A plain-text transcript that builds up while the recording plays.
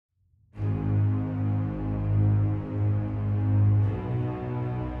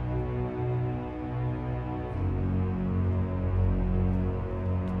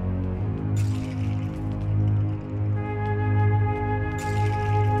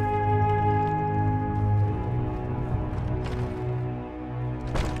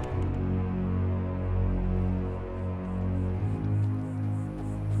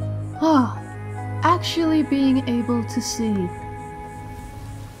Oh, actually being able to see.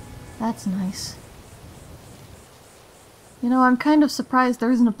 That's nice. You know, I'm kind of surprised there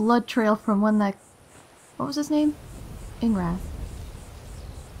isn't a blood trail from when that... What was his name? Ingrath.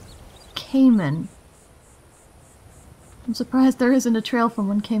 Cayman. I'm surprised there isn't a trail from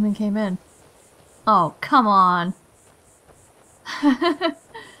when Cayman came in. Oh, come on.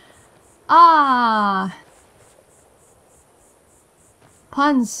 Ah!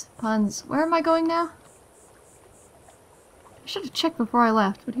 Puns. Puns. Where am I going now? I should have checked before I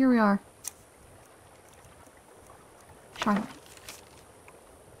left, but here we are. Try.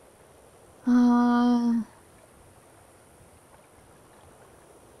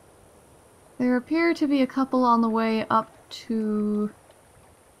 There appear to be a couple on the way up to...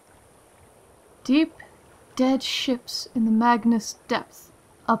 Deep, dead ships in the Magnus depth,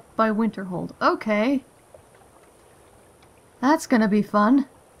 up by Winterhold. Okay. That's gonna be fun.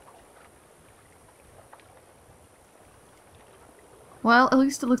 Well, at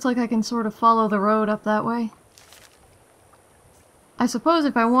least it looks like I can sort of follow the road up that way. I suppose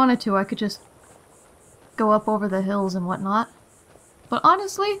if I wanted to, I could just go up over the hills and whatnot. But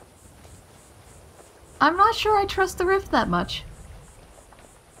honestly, I'm not sure I trust the rift that much.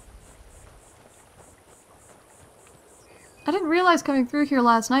 I didn't realize coming through here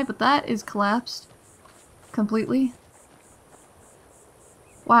last night, but that is collapsed. Completely.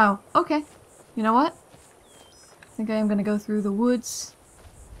 Wow, okay. You know what? I think I am gonna go through the woods.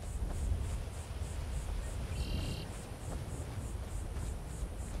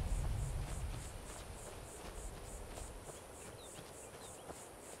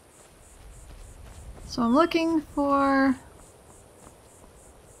 So I'm looking for...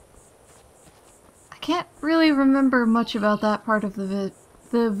 I can't really remember much about that part of the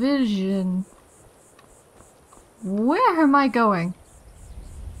vision. Where am I going?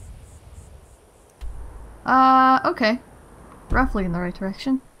 Okay. Roughly in the right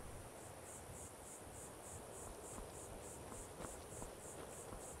direction.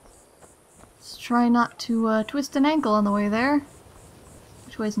 Let's try not to twist an ankle on the way there.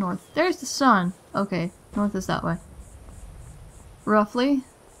 Which way's north? There's the sun. Okay, north is that way. Roughly.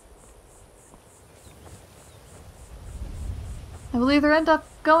 I will either end up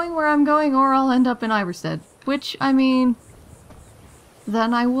going where I'm going or I'll end up in Iverstead. Which, I mean...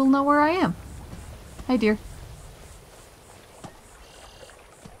 then I will know where I am. Hi, dear.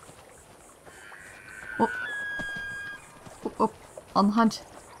 Oh. Oh, oh. On the hunt.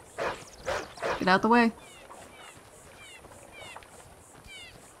 Get out the way.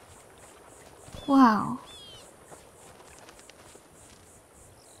 Wow.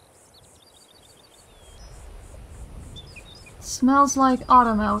 Smells like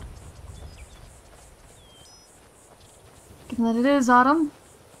autumn out. Given that it is autumn.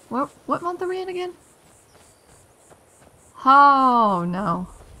 What month are we in again? Oh, no.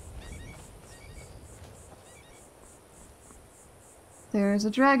 There's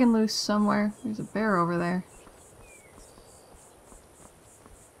a dragon loose somewhere. There's a bear over there.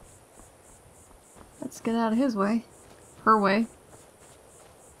 Let's get out of his way. Her way.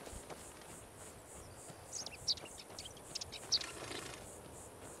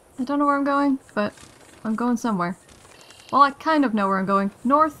 I don't know where I'm going, but I'm going somewhere. Well, I kind of know where I'm going.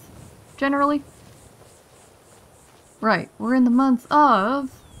 North, generally. Right, we're in the month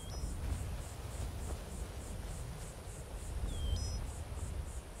of...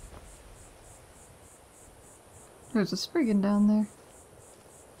 There's a Spriggan down there.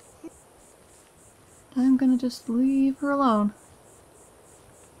 I'm gonna just leave her alone.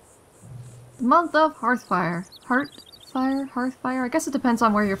 The month of Hearthfire. Hearthfire? I guess it depends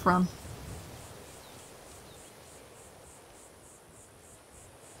on where you're from.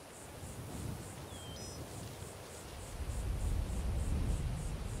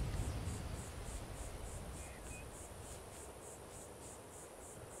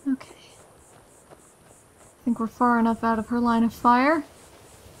 Okay. I think we're far enough out of her line of fire.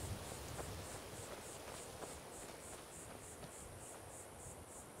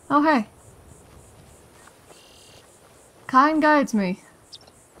 Oh, hey. Kind guides me.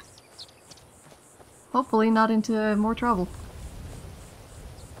 Hopefully not into more trouble.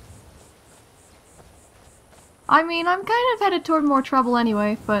 I mean, I'm kind of headed toward more trouble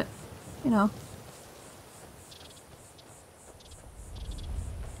anyway, but, you know.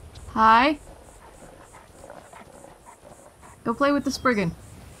 Hi. Go play with the Spriggan.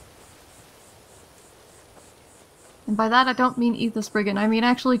 And by that I don't mean eat the Spriggan, I mean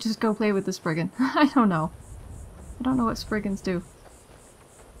actually just go play with the Spriggan. I don't know. I don't know what Spriggans do.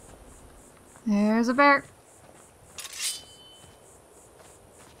 There's a bear.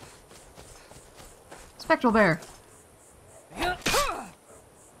 Spectral bear.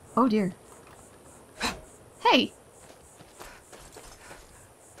 Oh dear. Hey!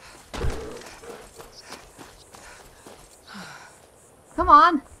 Come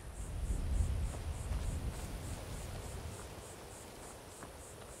on!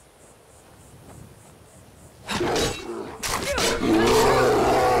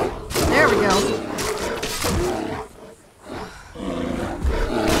 There we go.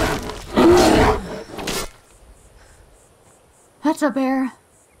 That's a bear.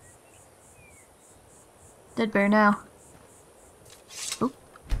 Dead bear now. Oop.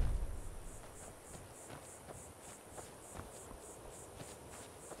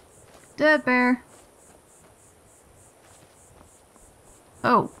 Dead bear.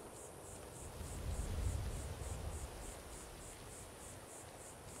 Oh.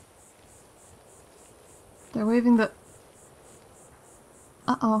 They're waving the...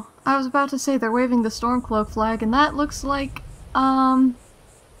 Uh-oh. I was about to say they're waving the Stormcloak flag, and that looks like,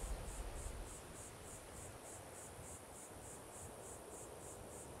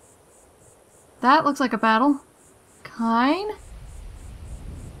 that looks like a battle. Kyn?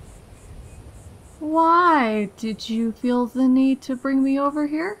 Why did you feel the need to bring me over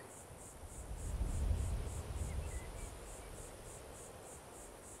here?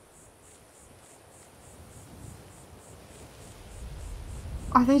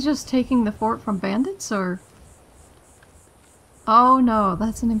 Are they just taking the fort from bandits, or...? Oh no,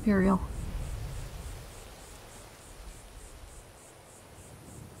 that's an Imperial.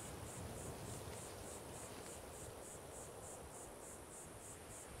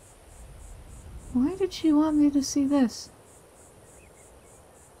 Why did she want me to see this?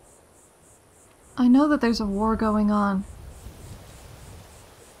 I know that there's a war going on.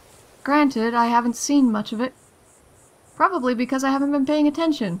 Granted, I haven't seen much of it. Probably because I haven't been paying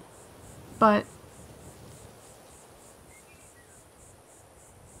attention. But...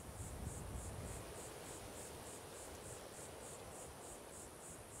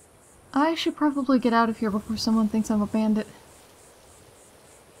 I should probably get out of here before someone thinks I'm a bandit.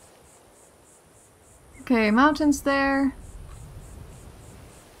 Okay, mountains there.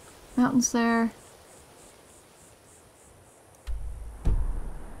 Mountains there.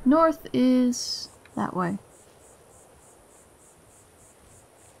 North is that way.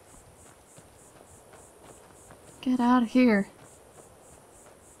 Get out of here.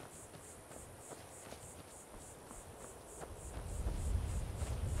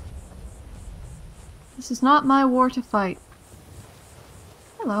 This is not my war to fight.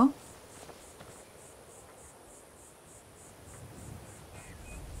 Hello.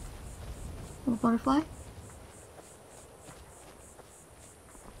 Little butterfly.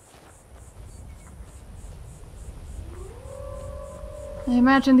 I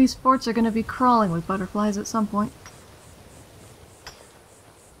imagine these forts are going to be crawling with butterflies at some point.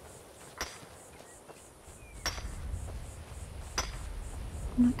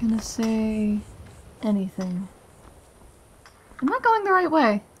 I'm not going to say anything. Am I going the right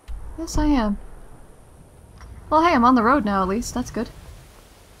way? Yes, I am. Well, hey, I'm on the road now, at least. That's good.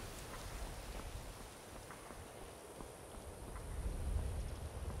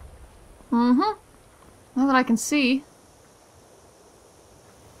 Mm-hmm. Now that I can see,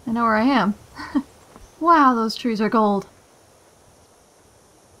 I know where I am. Wow, those trees are gold.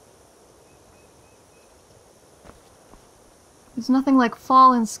 There's nothing like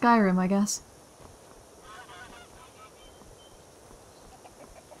fall in Skyrim, I guess.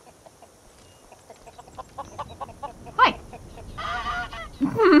 Hi!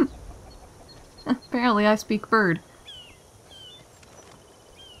 Apparently I speak bird.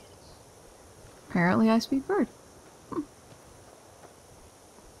 Apparently I speak bird.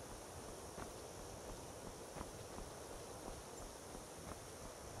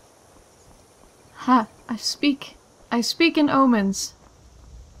 Ha! I speak in Omens.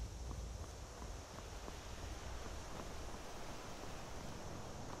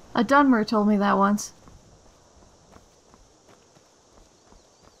 A Dunmer told me that once.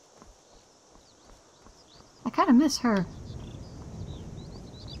 I kinda miss her.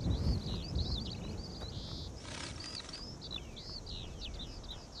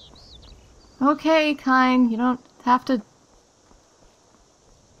 Okay, Kyn, you don't have to...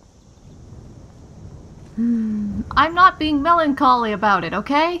 I'm not being melancholy about it,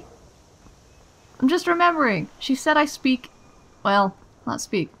 okay? I'm just remembering. She said I speak... Well, not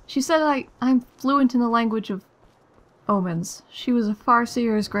speak. She said I'm fluent in the language of Omens. She was a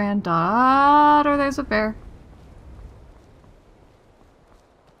Farseer's granddaughter. There's a bear.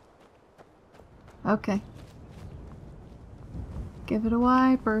 Okay. Give it a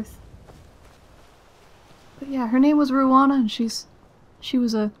wide berth. But yeah, her name was Ruana, and she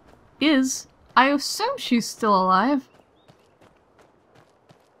was I assume she's still alive.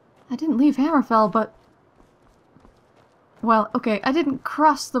 I didn't leave Hammerfell, but... Well, okay, I didn't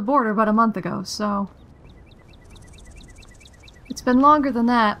cross the border but a month ago, so... It's been longer than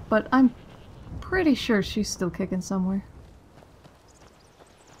that, but I'm pretty sure she's still kicking somewhere.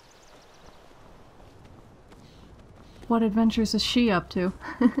 What adventures is she up to?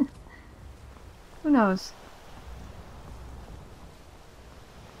 Who knows?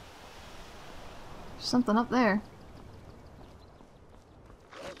 There's something up there.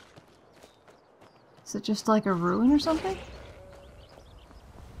 Is it just like a ruin or something?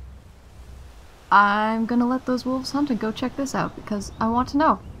 I'm gonna let those wolves hunt and go check this out because I want to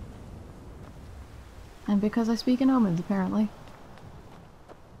know. And because I speak in Omens, apparently.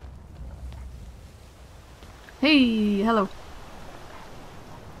 Hey, hello.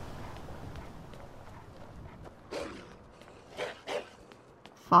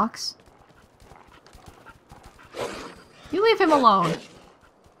 Fox? You leave him alone!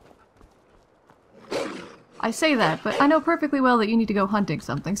 I say that, but I know perfectly well that you need to go hunting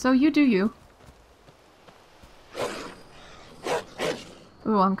something, so you do you.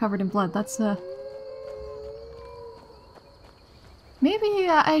 Ooh, I'm covered in blood. That's, maybe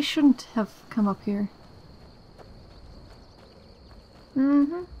I shouldn't have come up here.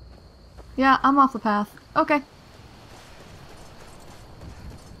 Mm-hmm. Yeah, I'm off the path. Okay.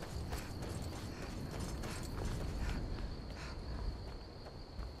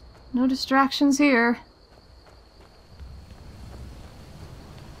 No distractions here.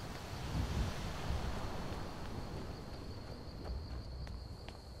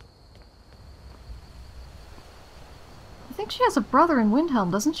 I think she has a brother in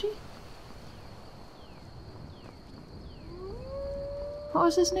Windhelm, doesn't she? What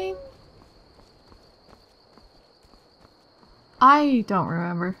was his name? I don't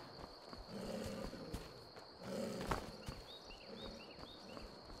remember.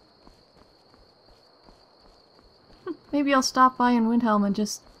 Maybe I'll stop by in Windhelm and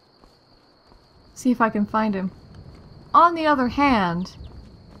just see if I can find him. On the other hand...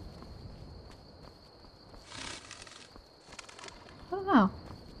 I don't know.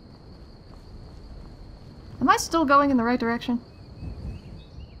 Am I still going in the right direction?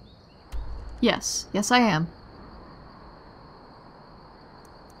 Yes. Yes, I am.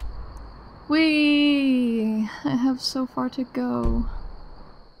 Whee! I have so far to go.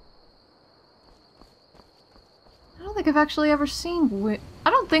 I don't think I've actually ever seen I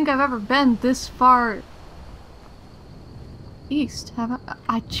don't think I've ever been this far east, have I?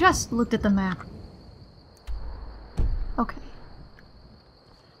 I just looked at the map. Okay.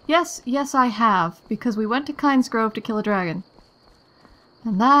 Yes, yes I have, because we went to Kyne's Grove to kill a dragon.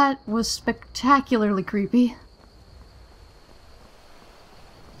 And that was spectacularly creepy.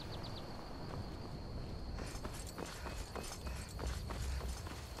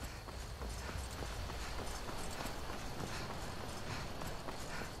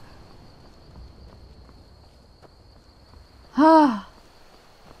 Ah.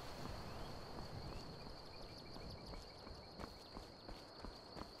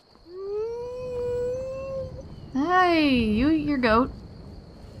 Hey, you eat your goat.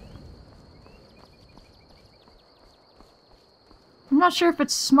 I'm not sure if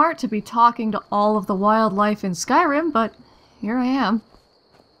it's smart to be talking to all of the wildlife in Skyrim, but here I am.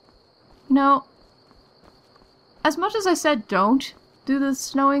 You know, as much as I said don't do the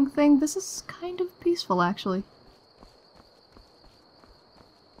snowing thing, this is kind of peaceful, actually.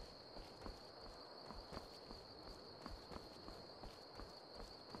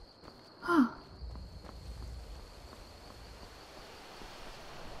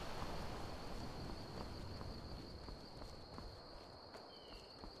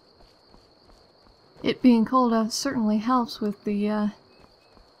 It being cold certainly helps with the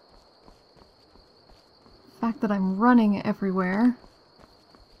fact that I'm running everywhere.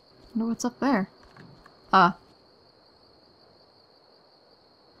 Wonder what's up there. Huh?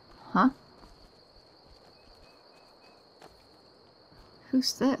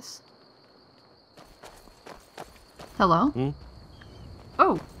 Who's this? Hello? Hmm?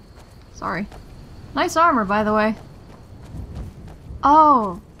 Oh! Sorry. Nice armor, by the way.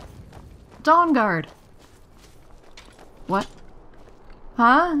 Oh! Dawnguard. What?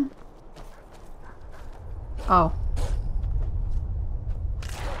 Huh? Oh.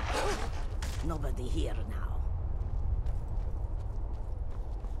 Nobody here now.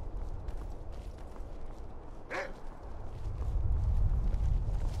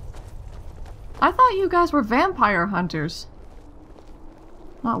 I thought you guys were vampire hunters.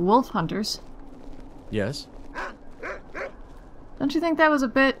 Not wolf hunters. Yes? Don't you think that was a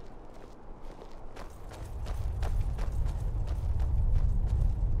bit...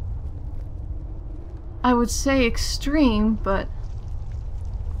 I would say extreme, but...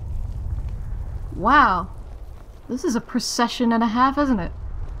 Wow. This is a procession and a half, isn't it?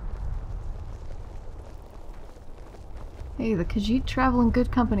 Hey, the Khajiit travel in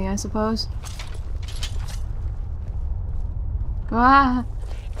good company, I suppose. Ah!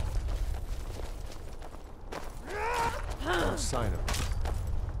 No sign of it.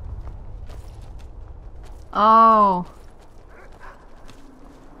 Oh.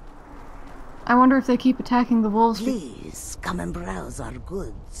 I wonder if they keep attacking the wolves. Please, come and browse our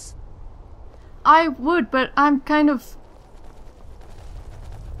goods. I would, but I'm kind of...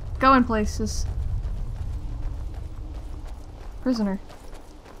 going places. Prisoner.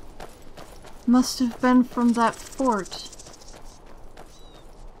 Must have been from that fort.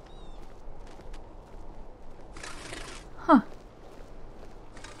 Huh.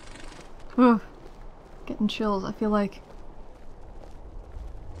 Ooh. Getting chills, I feel like.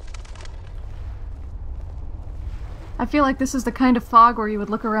 I feel like this is the kind of fog where you would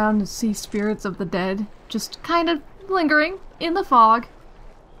look around and see spirits of the dead, just kind of lingering in the fog.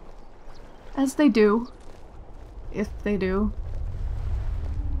 As they do. If they do.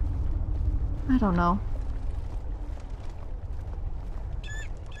 I don't know.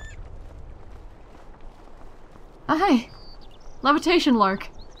 Oh, hey! Levitation lark!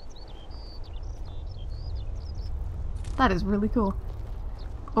 That is really cool.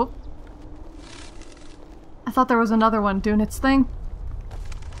 Oh. I thought there was another one doing its thing.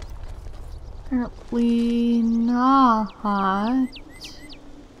 Apparently not.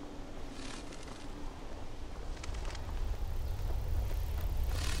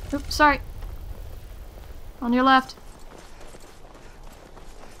 Oops, sorry. On your left.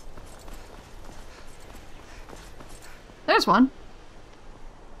 There's one.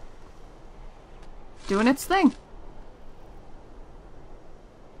 Doing its thing.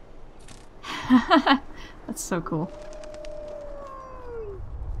 That's so cool.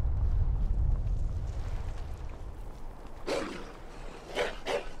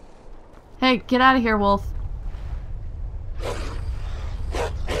 Hey, get out of here, wolf.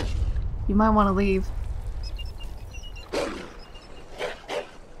 You might want to leave.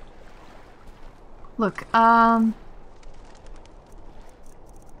 Look, I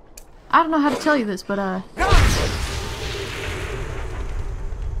don't know how to tell you this, but,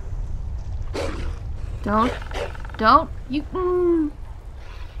 Don't, you,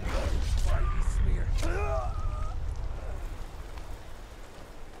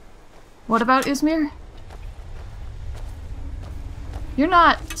 What about Ysmir? You're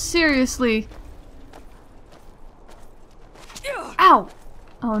not seriously... Ow!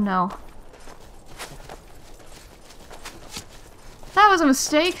 Oh no. That was a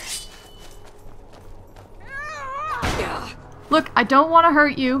mistake. Look, I don't want to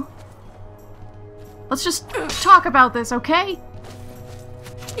hurt you. Let's just talk about this, okay?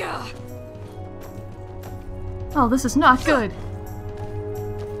 Oh, this is not good.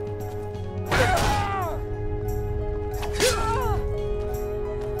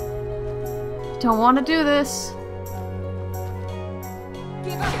 Don't want to do this.